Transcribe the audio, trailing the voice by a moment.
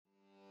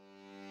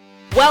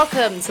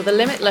Welcome to the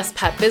Limitless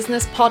Pet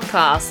Business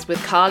Podcast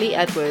with Carly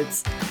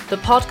Edwards, the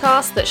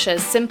podcast that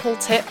shares simple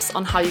tips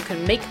on how you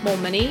can make more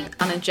money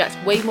and inject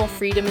way more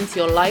freedom into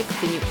your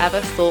life than you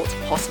ever thought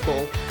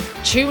possible.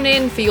 Tune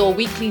in for your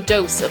weekly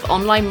dose of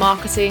online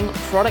marketing,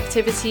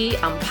 productivity,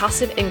 and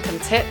passive income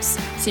tips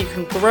so you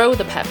can grow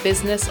the pet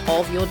business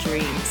of your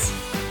dreams.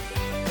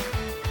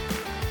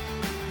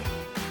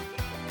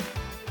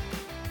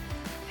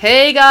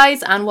 Hey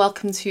guys, and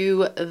welcome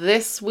to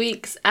this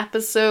week's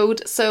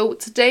episode. So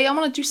today I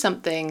want to do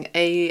something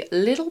a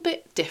little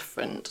bit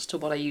different to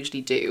what I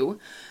usually do.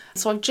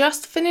 So I've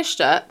just finished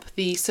up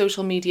the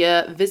Social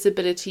Media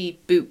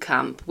Visibility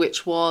Bootcamp,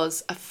 which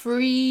was a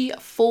free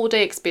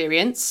 4-day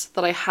experience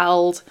that I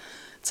held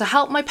to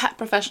help my pet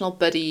professional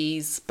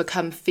buddies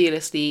become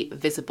fearlessly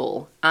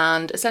visible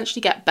and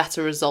essentially get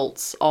better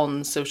results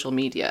on social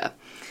media.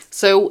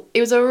 So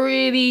it was a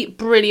really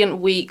brilliant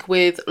week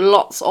with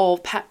lots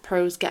of pet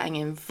pros getting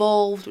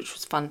involved, which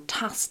was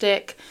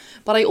fantastic.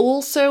 But I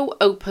also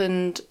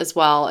opened as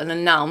well and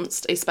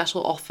announced a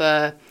special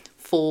offer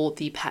for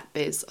the Pet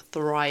Biz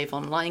Thrive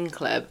Online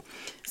Club.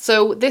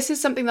 So this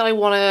is something that I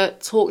want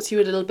to talk to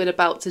you a little bit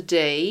about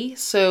today.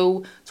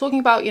 So talking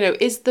about,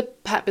 is the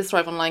Pet Biz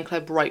Thrive Online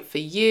Club right for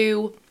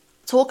you?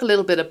 Talk a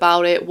little bit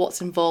about it,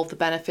 what's involved, the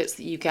benefits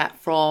that you get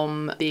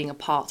from being a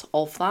part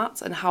of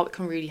that, and how it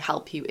can really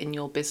help you in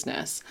your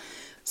business.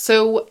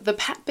 So the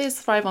Pet Biz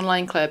Thrive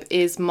Online Club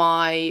is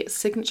my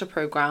signature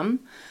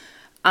program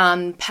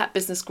and pet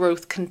business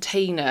growth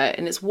container,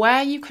 and it's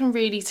where you can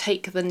really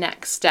take the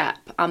next step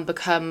and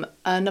become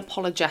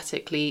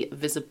unapologetically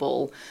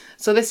visible.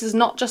 So this is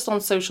not just on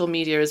social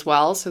media as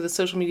well. So the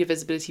Social Media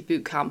Visibility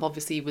Bootcamp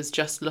obviously was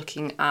just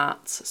looking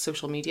at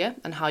social media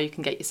and how you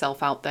can get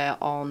yourself out there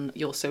on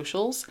your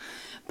socials,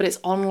 but it's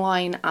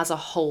online as a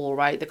whole,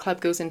 right? The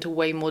club goes into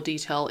way more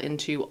detail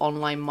into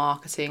online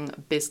marketing,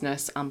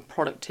 business and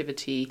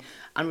productivity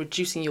and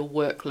reducing your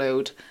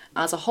workload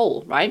as a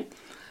whole, right?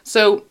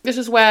 So this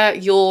is where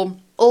you'll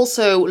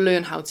also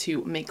learn how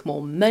to make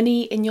more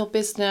money in your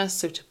business,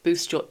 so to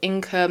boost your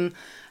income,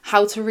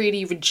 how to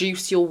really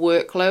reduce your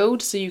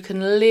workload so you can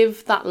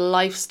live that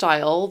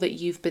lifestyle that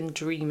you've been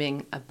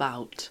dreaming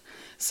about.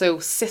 So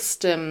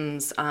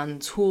systems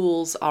and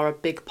tools are a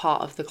big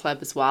part of the club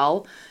as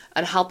well,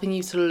 and helping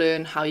you to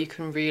learn how you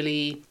can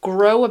really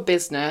grow a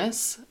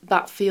business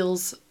that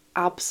feels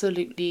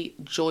absolutely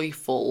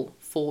joyful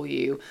for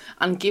you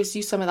and gives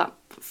you some of that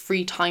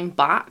free time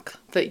back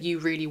that you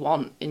really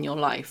want in your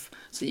life,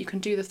 so that you can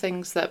do the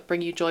things that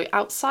bring you joy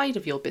outside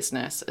of your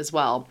business as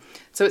well.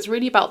 So it's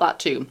really about that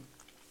too.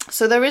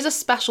 So there is a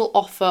special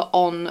offer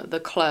on the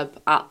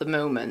club at the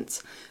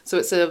moment. So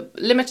it's a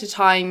limited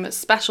time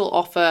special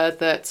offer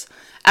that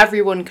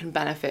everyone can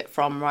benefit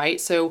from,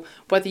 right? So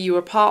whether you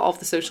are part of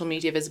the Social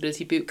Media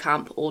Visibility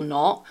Bootcamp or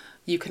not,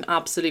 you can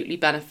absolutely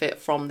benefit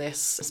from this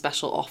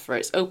special offer.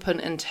 It's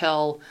open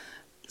until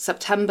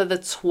September the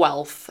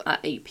 12th at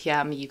 8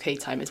 p.m. UK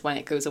time is when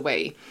it goes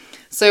away.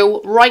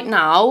 So right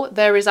now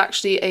there is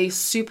actually a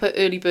super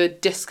early bird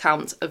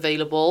discount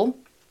available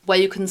where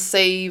you can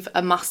save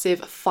a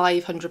massive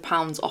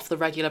 £500 off the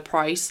regular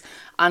price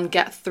and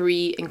get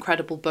 3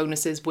 incredible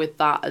bonuses with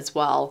that as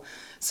well.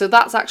 So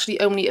that's actually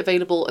only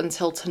available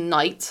until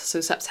tonight,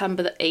 so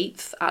September the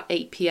 8th at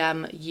 8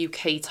 p.m.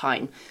 UK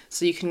time.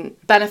 So you can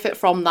benefit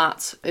from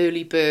that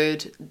early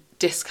bird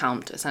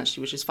discount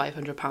essentially, which is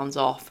 £500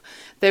 off.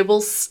 There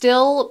will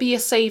still be a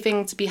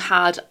saving to be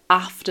had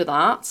after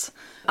that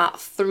at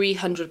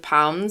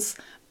 £300,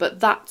 but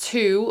that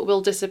too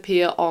will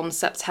disappear on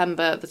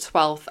September the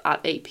 12th at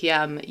 8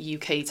 p.m.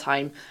 UK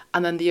time.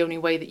 And then the only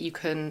way that you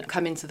can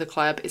come into the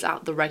club is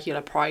at the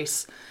regular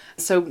price.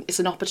 So it's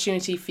an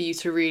opportunity for you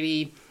to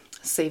really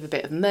save a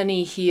bit of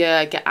money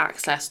here, get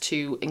access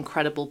to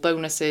incredible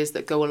bonuses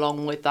that go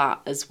along with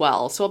that as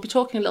well. So I'll be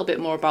talking a little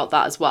bit more about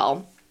that as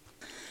well.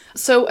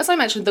 So as I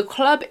mentioned, the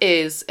club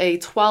is a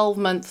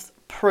 12-month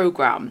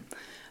program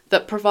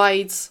that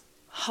provides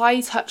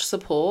high-touch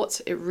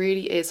support. It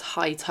really is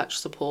high-touch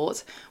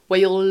support where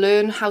you'll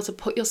learn how to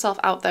put yourself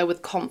out there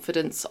with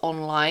confidence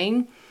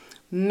online,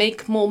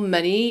 make more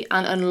money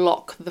and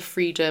unlock the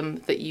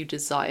freedom that you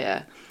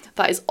desire.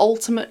 That is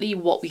ultimately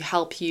what we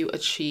help you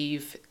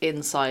achieve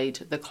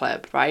inside the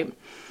club, right?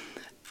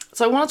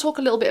 So I want to talk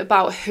a little bit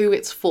about who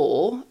it's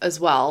for as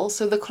well.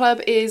 So the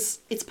club it's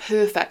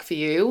perfect for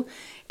you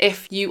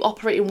if you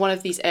operate in one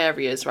of these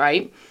areas,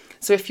 right?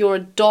 So if you're a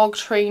dog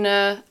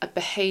trainer, a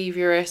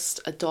behaviourist,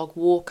 a dog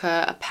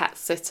walker, a pet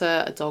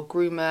sitter, a dog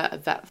groomer, a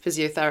vet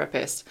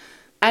physiotherapist,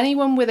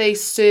 anyone with a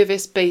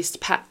service-based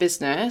pet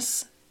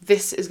business,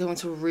 this is going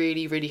to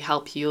really, really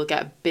help you. You'll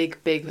get big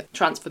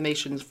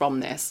transformations from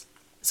this.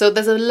 So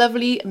there's a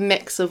lovely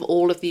mix of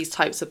all of these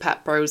types of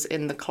pet bros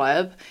in the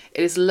club.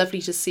 It is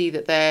lovely to see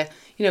that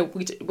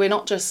we're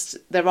not just,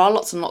 there are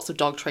lots and lots of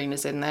dog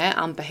trainers in there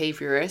and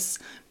behaviourists,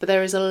 but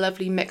there is a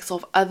lovely mix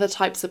of other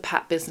types of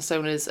pet business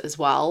owners as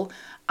well.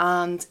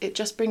 And it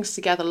just brings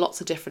together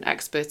lots of different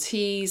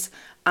expertise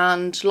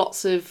and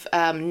lots of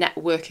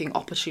networking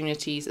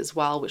opportunities as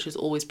well, which is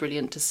always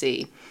brilliant to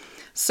see.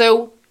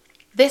 So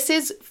This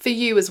is for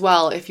you as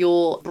well if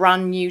you're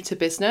brand new to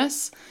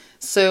business.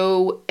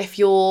 So if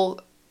you're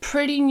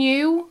pretty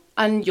new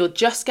and you're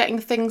just getting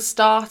things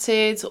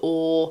started,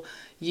 or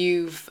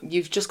you've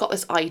just got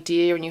this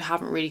idea and you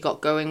haven't really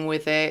got going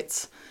with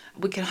it,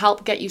 we can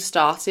help get you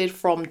started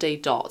from day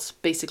dot,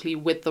 basically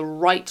with the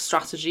right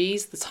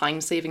strategies, the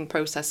time-saving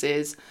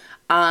processes,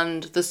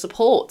 and the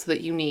support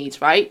that you need,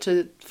 right,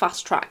 to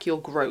fast track your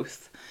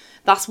growth.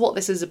 That's what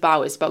this is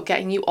about. It's about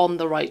getting you on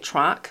the right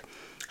track,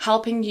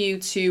 helping you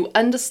to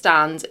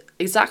understand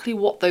exactly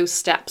what those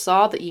steps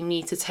are that you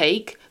need to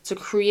take to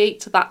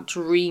create that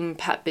dream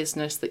pet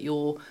business that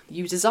you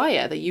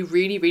desire, that you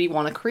really, really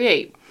want to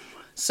create.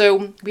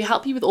 So we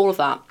help you with all of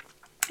that.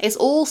 It's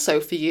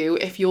also for you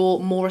if you're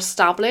more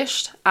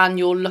established and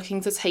you're looking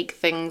to take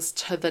things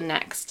to the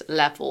next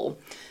level,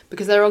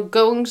 because there are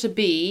going to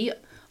be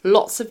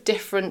lots of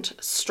different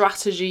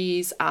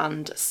strategies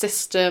and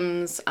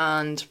systems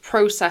and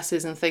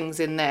processes and things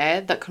in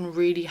there that can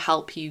really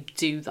help you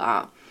do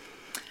that.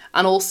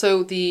 And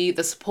also the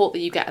support that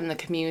you get in the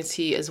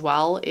community as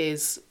well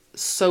is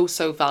so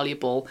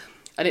valuable.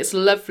 And it's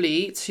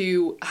lovely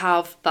to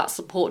have that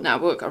support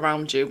network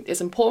around you.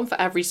 It's important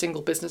for every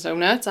single business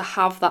owner to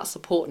have that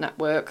support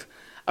network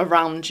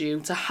around you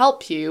to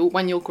help you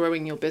when you're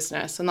growing your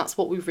business. And that's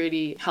what we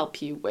really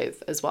help you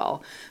with as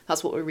well.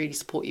 That's what we really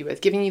support you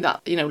with, giving you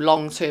that,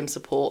 long-term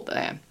support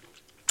there,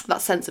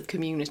 that sense of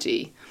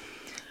community.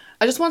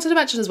 I just wanted to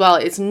mention as well,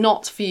 it's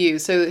not for you.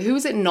 So who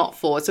is it not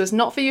for? So it's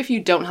not for you if you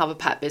don't have a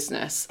pet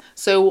business.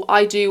 So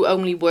I do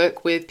only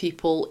work with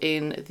people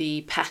in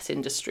the pet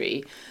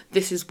industry.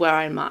 This is where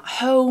I'm at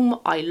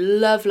home. I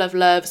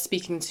love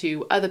speaking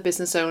to other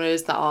business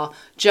owners that are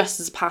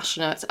just as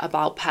passionate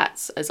about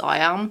pets as I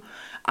am.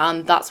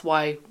 And that's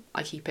why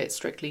I keep it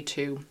strictly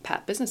to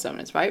pet business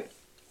owners, right?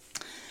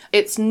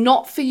 It's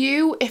not for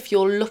you if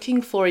you're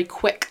looking for a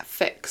quick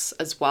fix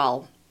as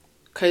well,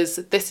 because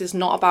this is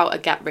not about a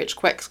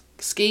get-rich-quick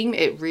scheme.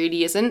 It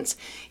really isn't.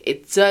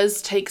 It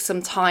does take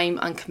some time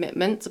and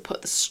commitment to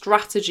put the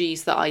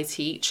strategies that I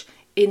teach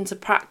into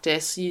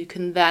practice so you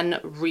can then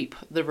reap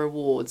the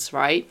rewards,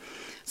 right?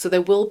 So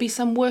there will be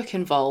some work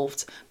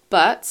involved,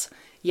 but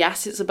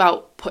yes, it's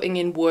about putting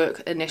in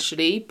work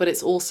initially, but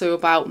it's also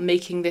about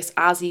making this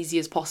as easy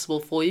as possible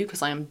for you,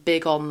 because I am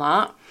big on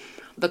that.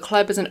 The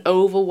club is an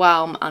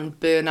overwhelm and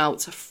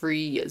burnout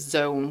free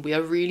zone. We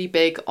are really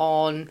big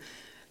on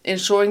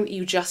ensuring that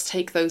you just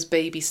take those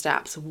baby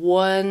steps,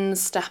 one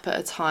step at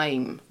a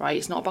time, right?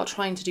 It's not about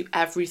trying to do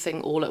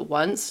everything all at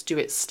once. Do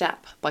it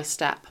step by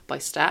step by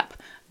step.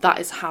 That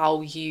is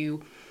how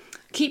you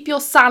keep your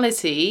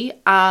sanity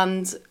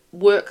and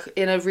work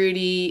in a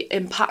really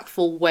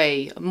impactful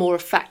way, a more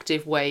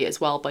effective way as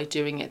well by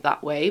doing it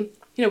that way.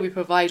 We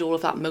provide all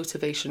of that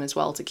motivation as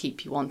well to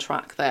keep you on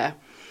track there.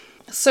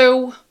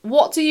 So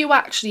what do you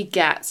actually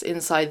get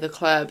inside the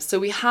club? So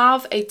we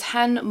have a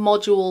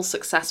 10-module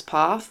success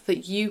path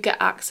that you get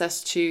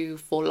access to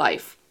for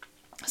life.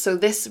 So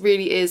this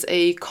really is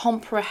a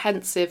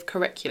comprehensive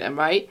curriculum,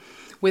 right?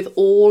 With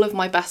all of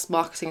my best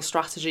marketing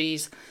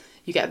strategies.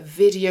 You get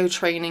video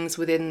trainings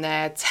within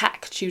there,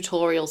 tech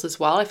tutorials as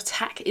well. If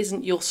tech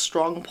isn't your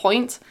strong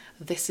point,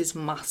 this is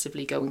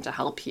massively going to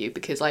help you,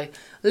 because I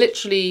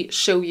literally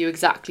show you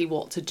exactly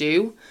what to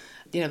do.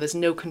 There's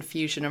no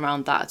confusion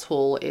around that at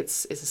all.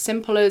 It's as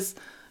simple as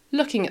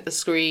looking at the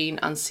screen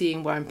and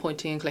seeing where I'm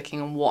pointing and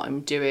clicking and what I'm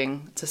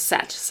doing to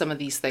set some of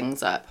these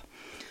things up.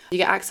 You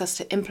get access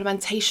to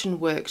implementation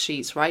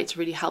worksheets, right, to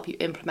really help you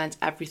implement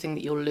everything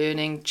that you're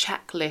learning,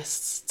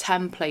 checklists,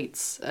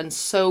 templates, and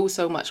so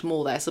much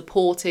more there,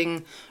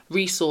 supporting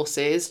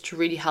resources to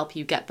really help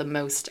you get the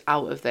most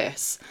out of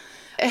this.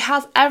 It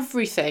has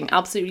everything,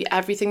 absolutely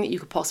everything that you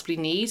could possibly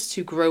need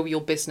to grow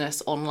your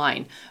business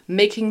online,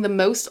 making the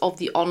most of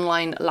the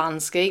online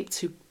landscape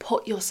to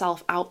put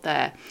yourself out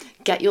there,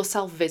 get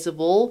yourself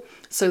visible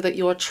so that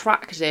you're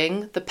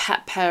attracting the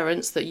pet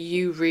parents that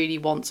you really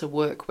want to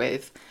work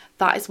with.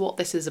 That is what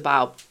this is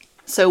about.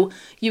 So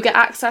you get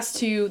access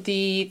to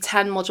the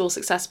 10-module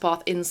success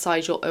path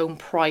inside your own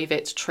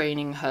private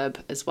training hub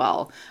as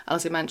well.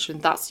 As I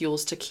mentioned, that's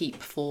yours to keep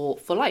for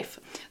life.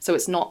 So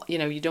it's not,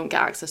 you don't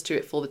get access to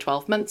it for the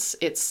 12 months.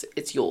 It's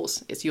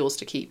yours. It's yours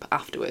to keep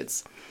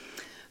afterwards.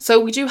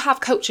 So we do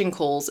have coaching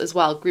calls as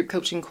well, group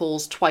coaching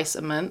calls twice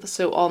a month.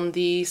 So on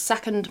the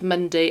second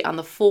Monday and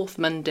the fourth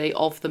Monday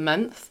of the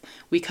month,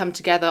 we come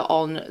together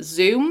on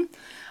Zoom.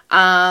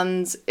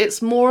 And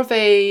it's more of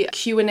a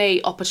Q&A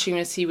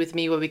opportunity with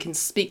me where we can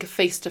speak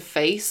face to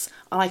face,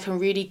 and I can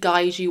really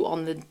guide you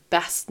on the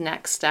best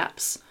next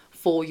steps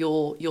for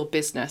your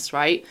business,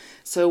 right?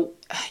 So,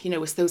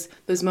 it's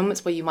those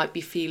moments where you might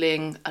be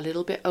feeling a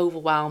little bit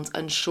overwhelmed,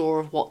 unsure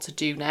of what to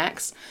do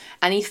next.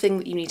 Anything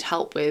that you need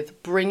help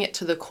with, bring it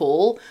to the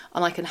call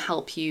and I can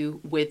help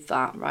you with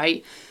that,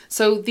 right?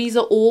 So these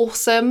are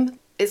awesome.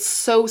 it's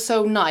so,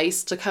 so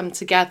nice to come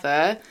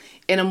together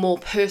in a more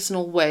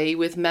personal way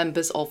with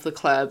members of the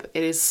club.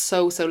 It is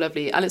so, so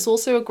lovely. And it's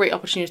also a great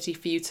opportunity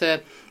for you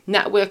to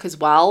network as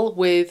well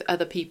with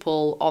other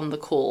people on the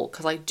call,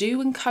 because I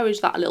do encourage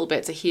that a little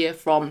bit, to hear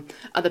from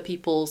other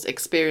people's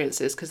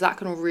experiences, because that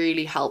can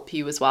really help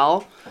you as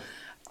well.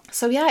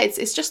 So yeah,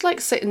 it's just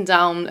like sitting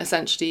down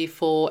essentially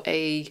for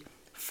a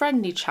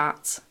friendly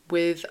chat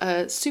with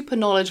a super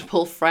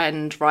knowledgeable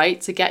friend,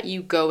 right, to get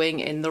you going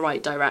in the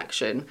right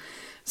direction.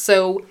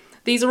 So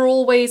these are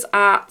always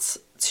at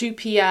 2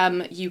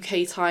 p.m.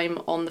 UK time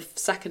on the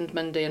second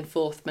Monday and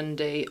fourth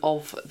Monday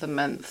of the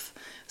month.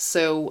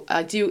 So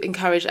I do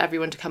encourage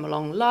everyone to come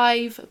along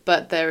live,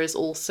 but there is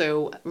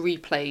also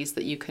replays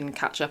that you can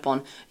catch up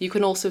on. You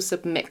can also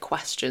submit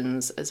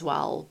questions as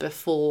well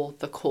before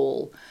the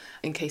call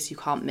in case you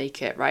can't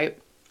make it, right?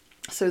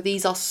 So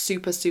these are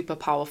super, super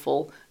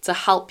powerful to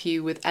help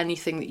you with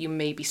anything that you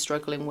may be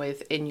struggling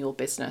with in your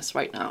business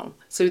right now.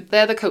 So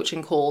they're the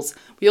coaching calls.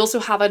 We also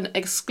have an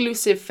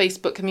exclusive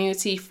Facebook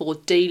community for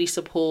daily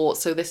support.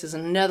 So this is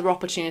another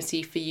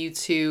opportunity for you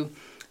to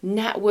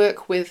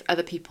network with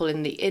other people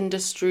in the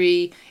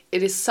industry.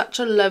 It is such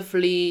a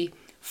lovely,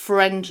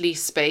 friendly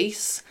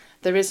space.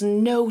 There is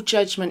no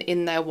judgment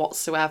in there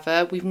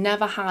whatsoever. We've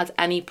never had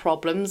any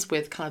problems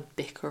with kind of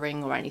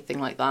bickering or anything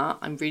like that.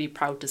 I'm really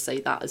proud to say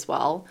that as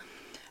well.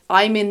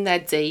 I'm in there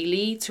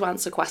daily to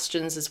answer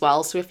questions as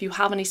well. So if you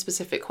have any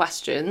specific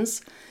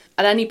questions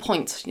at any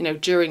point,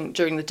 during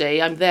the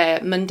day, I'm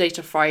there Monday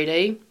to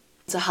Friday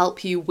to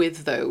help you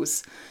with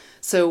those.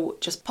 So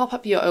just pop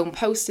up your own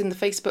post in the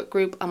Facebook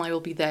group and I will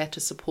be there to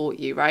support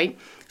you, right?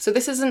 So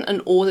this isn't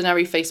an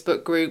ordinary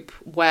Facebook group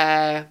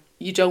where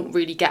you don't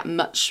really get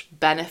much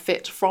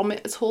benefit from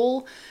it at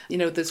all.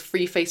 There's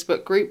free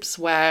Facebook groups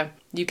where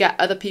you get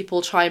other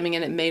people chiming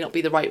in. It may not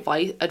be the right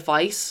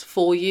advice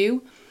for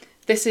you.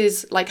 This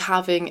is like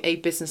having a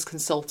business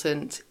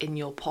consultant in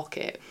your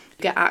pocket.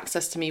 You get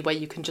access to me where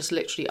you can just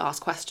literally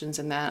ask questions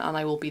in there and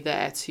I will be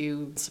there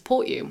to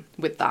support you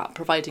with that,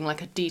 providing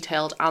like a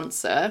detailed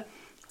answer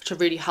to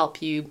really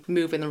help you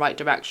move in the right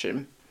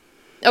direction.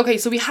 Okay,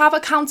 so we have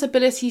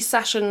accountability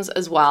sessions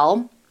as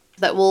well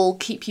that will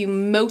keep you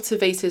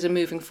motivated and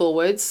moving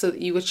forward so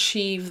that you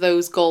achieve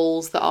those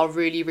goals that are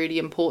really, really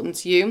important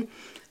to you.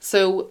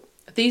 So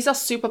these are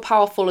super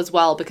powerful as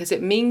well, because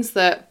it means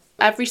that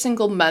every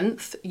single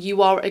month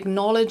you are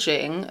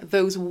acknowledging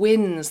those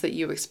wins that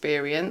you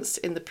experienced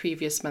in the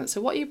previous month.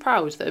 So what are you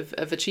proud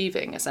of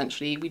achieving,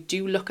 essentially? We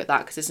do look at that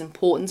because it's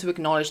important to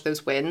acknowledge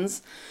those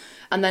wins.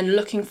 And then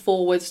looking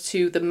forward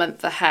to the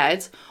month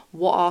ahead,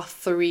 what are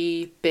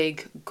 3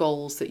 big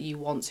goals that you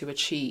want to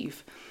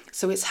achieve?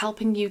 So it's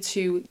helping you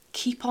to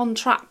keep on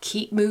track,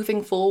 keep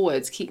moving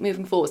forwards, keep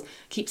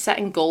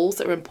setting goals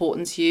that are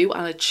important to you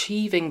and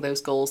achieving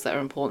those goals that are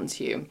important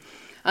to you.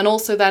 And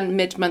also then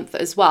mid-month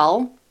as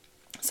well.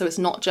 So it's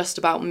not just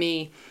about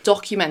me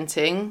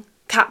documenting,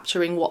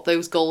 capturing what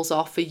those goals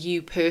are for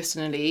you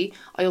personally.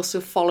 I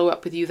also follow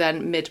up with you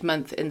then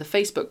mid-month in the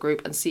Facebook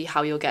group and see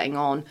how you're getting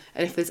on.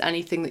 And if there's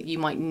anything that you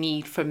might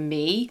need from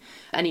me,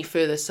 any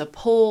further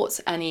support,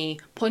 any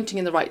pointing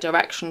in the right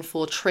direction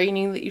for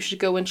training that you should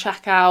go and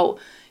check out,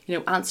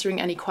 answering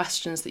any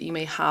questions that you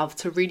may have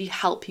to really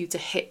help you to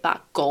hit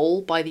that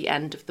goal by the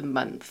end of the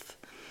month.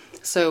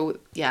 So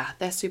yeah,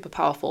 they're super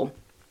powerful.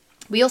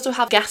 We also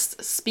have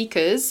guest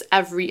speakers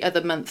every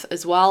other month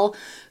as well.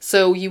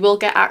 So you will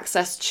get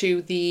access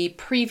to the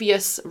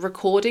previous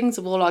recordings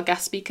of all our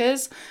guest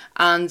speakers,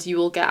 and you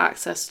will get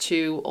access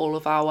to all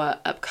of our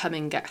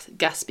upcoming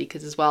guest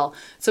speakers as well.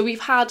 So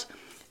we've had,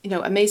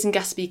 amazing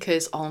guest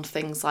speakers on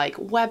things like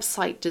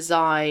website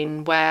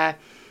design, where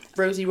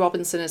Rosie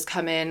Robinson has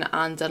come in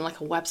and done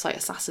like a website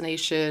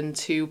assassination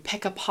to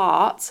pick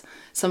apart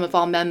some of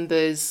our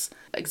members'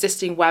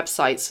 existing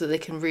websites so they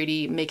can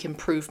really make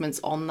improvements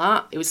on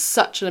that. It was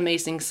such an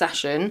amazing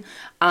session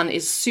and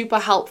is super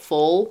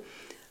helpful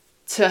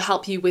to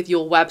help you with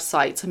your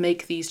website to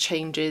make these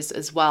changes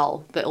as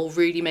well. That will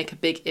really make a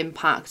big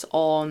impact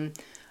on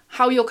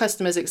how your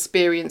customers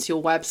experience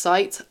your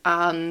website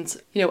and,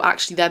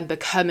 actually then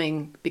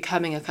becoming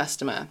a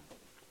customer.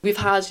 We've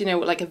had,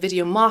 like a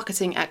video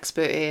marketing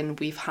expert in,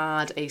 we've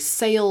had a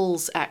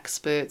sales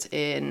expert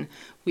in,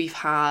 we've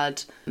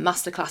had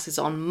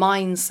masterclasses on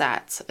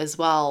mindset as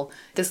well.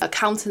 There's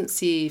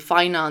accountancy,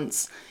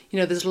 finance,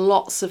 there's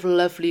lots of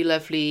lovely,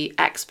 lovely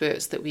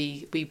experts that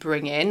we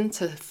bring in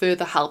to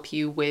further help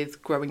you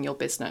with growing your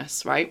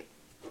business, right?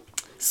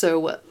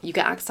 So you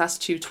get access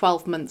to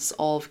 12 months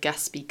of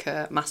guest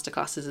speaker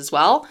masterclasses as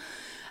well.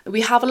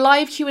 We have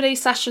live Q&A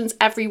sessions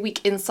every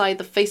week inside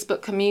the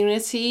Facebook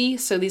community.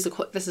 So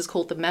this is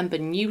called the Member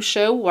News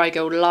Show, where I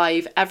go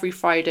live every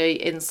Friday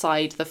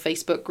inside the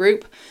Facebook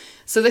group.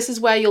 So this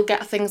is where you'll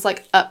get things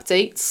like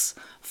updates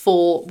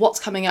for what's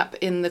coming up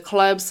in the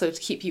club, so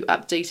to keep you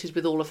updated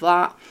with all of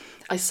that.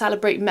 I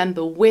celebrate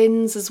member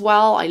wins as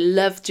well. I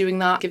love doing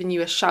that, giving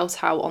you a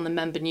shout out on the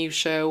Member News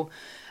Show.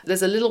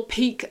 There's a little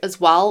peek as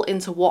well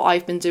into what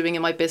I've been doing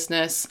in my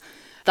business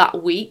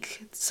that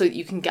week so that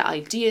you can get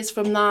ideas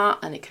from that,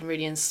 and it can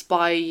really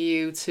inspire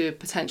you to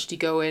potentially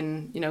go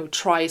in,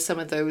 try some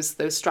of those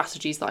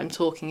strategies that I'm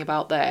talking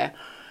about there.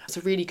 It's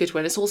a really good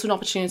one. It's also an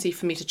opportunity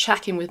for me to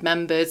check in with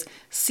members,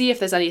 see if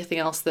there's anything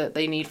else that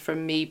they need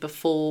from me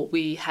before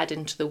we head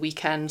into the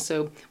weekend.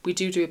 So we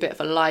do a bit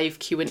of a live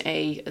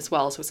Q&A as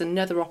well. So it's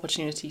another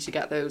opportunity to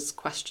get those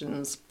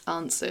questions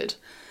answered.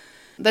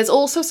 There's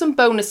also some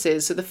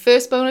bonuses. So the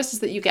first bonus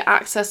is that you get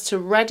access to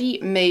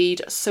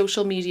ready-made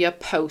social media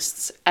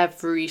posts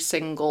every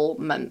single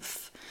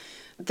month.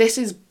 This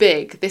is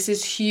big. This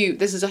is huge.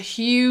 This is a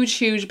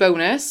huge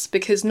bonus,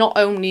 because not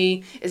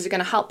only is it going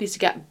to help you to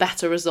get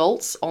better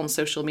results on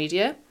social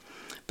media,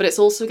 but it's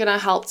also going to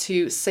help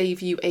to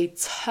save you a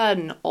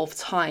ton of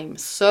time.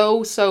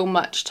 So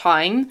much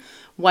time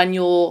when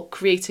you're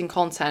creating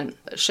content,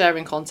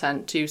 sharing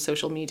content to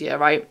social media,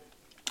 right?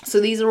 So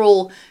these are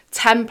all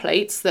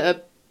templates that are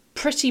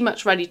pretty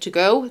much ready to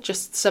go,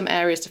 just some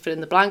areas to fill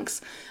in the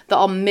blanks, that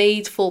are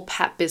made for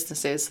pet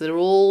businesses. So they're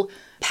all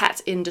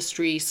pet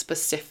industry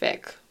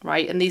specific,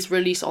 right? And these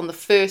release on the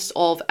 1st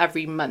of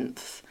every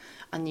month,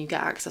 and you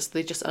get access.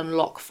 They just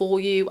unlock for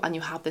you, and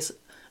you have this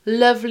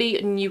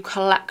lovely new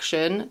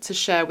collection to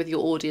share with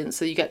your audience.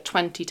 So you get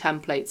 20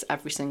 templates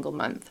every single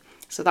month.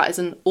 So that is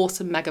an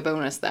awesome mega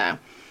bonus there.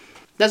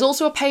 There's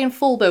also a pay in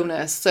full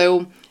bonus.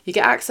 So you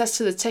get access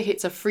to the Ticket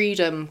to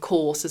Freedom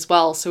course as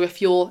well. So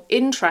if you're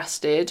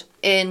interested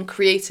in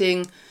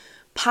creating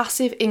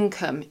passive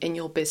income in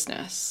your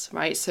business,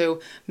 right? So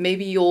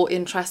maybe you're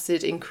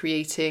interested in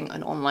creating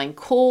an online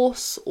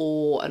course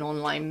or an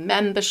online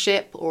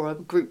membership or a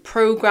group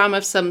program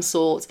of some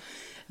sort.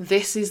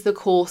 This is the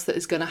course that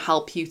is going to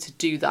help you to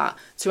do that,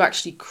 to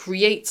actually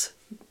create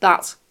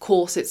that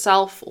course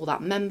itself or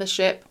that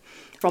membership,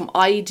 from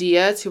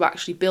idea to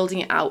actually building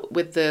it out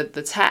with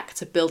the tech,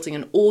 to building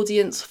an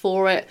audience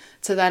for it,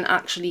 to then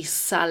actually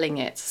selling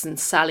it and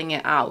selling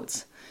it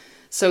out.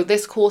 So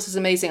this course is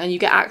amazing, and you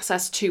get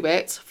access to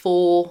it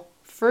for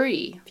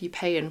free if you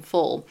pay in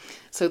full.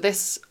 So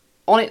this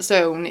on its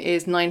own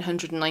is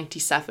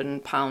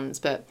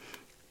 £997, but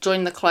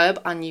join the club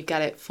and you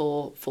get it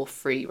for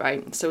free,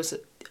 right? So it's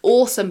an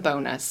awesome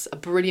bonus, a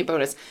brilliant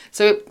bonus.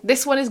 So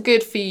this one is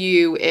good for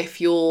you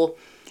if you're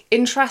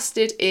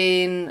interested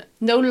in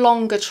no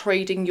longer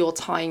trading your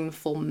time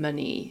for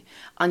money,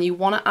 and you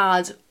want to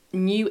add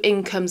new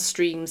income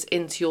streams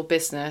into your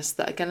business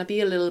that are going to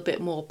be a little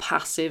bit more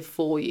passive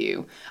for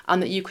you,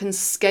 and that you can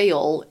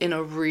scale in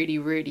a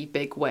really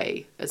big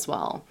way as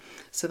well.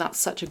 So that's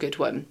such a good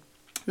one.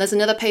 There's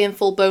another pay in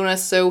full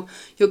bonus. So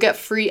you'll get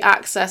free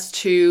access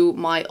to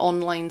my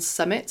online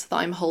summit that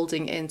I'm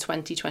holding in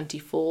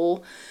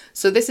 2024.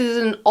 So this is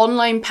an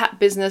online pet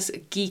business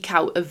geek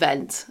out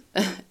event,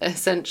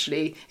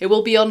 essentially. It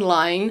will be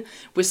online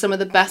with some of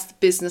the best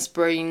business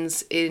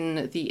brains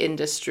in the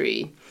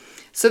industry.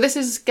 So this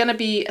is going to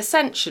be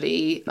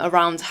essentially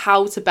around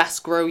how to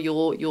best grow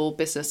your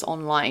business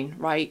online,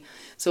 right?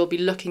 So we'll be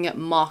looking at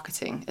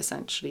marketing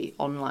essentially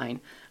online,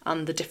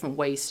 and the different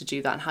ways to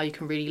do that, and how you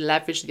can really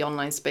leverage the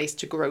online space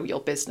to grow your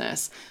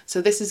business.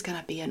 So this is going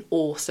to be an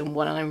awesome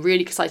one, and I'm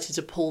really excited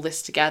to pull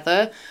this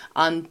together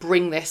and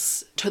bring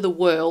this to the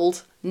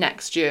world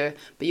next year.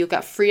 But you'll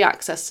get free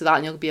access to that,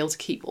 and you'll be able to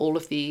keep all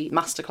of the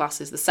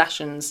masterclasses, the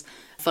sessions,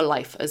 for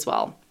life as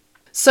well.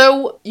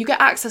 So you get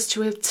access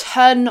to a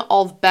ton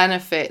of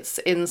benefits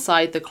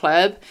inside the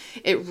club.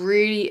 It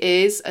really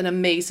is an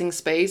amazing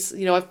space.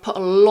 I've put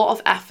a lot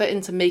of effort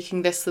into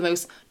making this the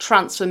most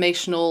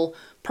transformational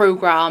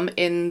program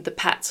in the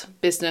pet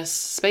business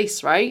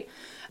space, right?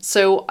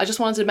 So I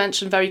just wanted to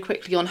mention very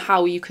quickly on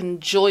how you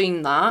can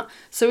join that.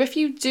 So if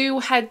you do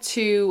head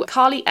to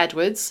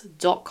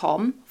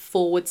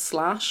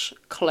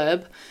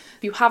carlyedwards.com/club,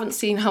 if you haven't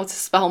seen how to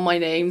spell my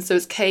name, so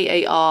it's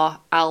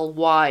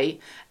KARLY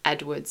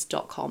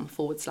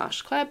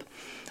edwards.com/club.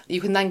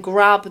 You can then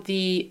grab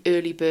the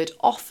early bird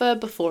offer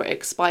before it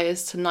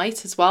expires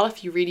tonight as well,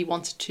 if you really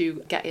wanted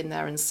to get in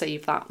there and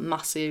save that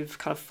massive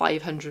kind of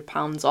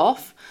 £500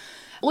 off.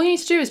 All you need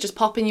to do is just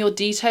pop in your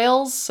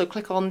details. So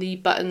click on the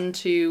button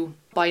to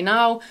buy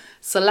now,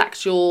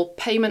 select your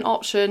payment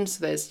option.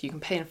 So you can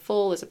pay in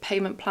full, there's a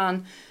payment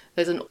plan.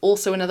 There's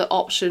also another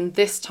option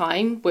this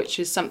time, which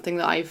is something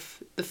that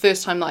the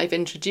first time that I've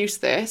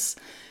introduced this,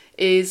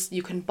 is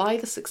you can buy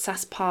the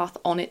Success Path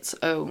on its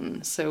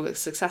own. So it's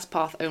Success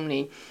Path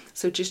only.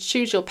 So just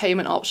choose your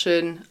payment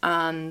option,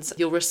 and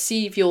you'll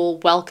receive your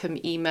welcome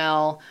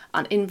email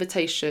and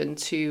invitation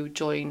to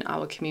join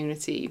our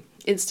community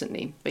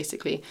instantly,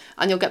 basically.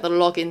 And you'll get the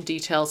login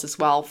details as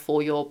well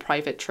for your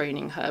private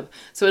training hub.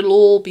 So it'll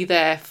all be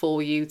there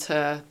for you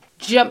to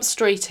jump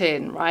straight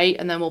in, right?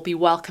 And then we'll be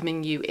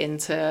welcoming you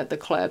into the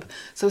club.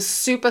 So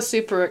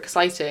super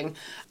exciting.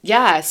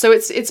 Yeah, so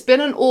it's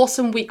been an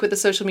awesome week with the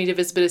Social Media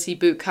Visibility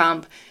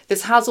Bootcamp.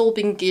 This has all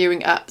been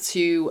gearing up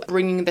to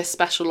bringing this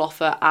special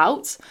offer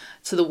out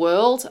to the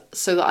world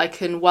so that I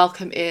can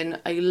welcome in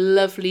a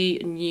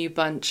lovely new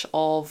bunch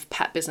of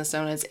pet business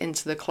owners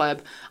into the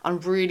club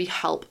and really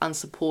help and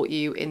support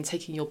you in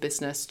taking your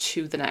business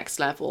to the next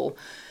level.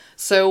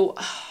 So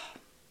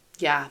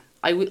yeah,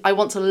 I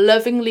want to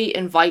lovingly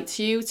invite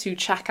you to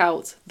check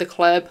out the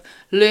club,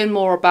 learn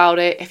more about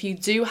it. If you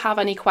do have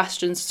any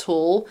questions at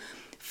all,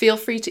 feel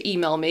free to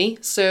email me.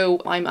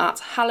 So I'm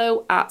at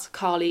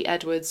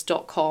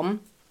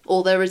hello@carlyedwards.com,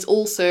 or there is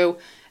also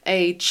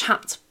a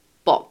chat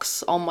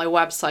box on my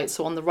website.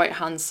 So on the right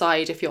hand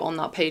side, if you're on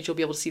that page, you'll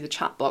be able to see the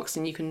chat box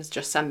and you can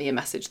just send me a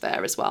message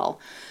there as well.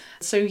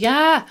 So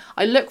yeah,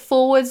 I look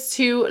forward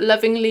to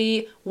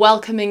lovingly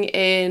welcoming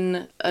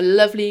in a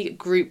lovely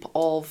group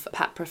of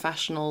pet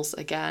professionals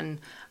again.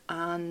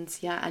 And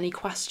yeah, any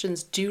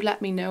questions, do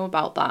let me know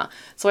about that.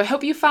 So I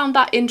hope you found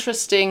that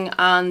interesting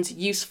and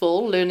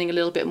useful, learning a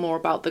little bit more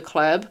about the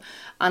club,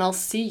 and I'll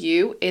see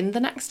you in the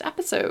next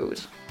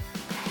episode.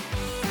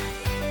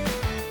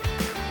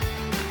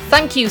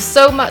 Thank you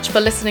so much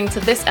for listening to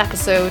this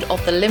episode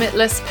of the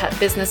Limitless Pet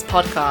Business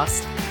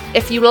Podcast.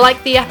 If you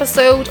like the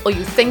episode or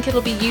you think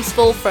it'll be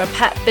useful for a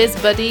pet biz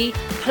buddy,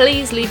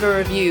 please leave a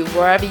review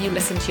wherever you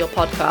listen to your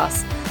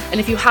podcast. And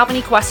if you have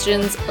any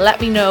questions, let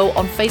me know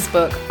on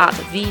Facebook at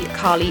The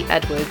Carly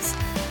Edwards.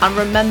 And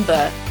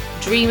remember,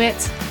 dream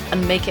it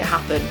and make it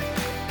happen.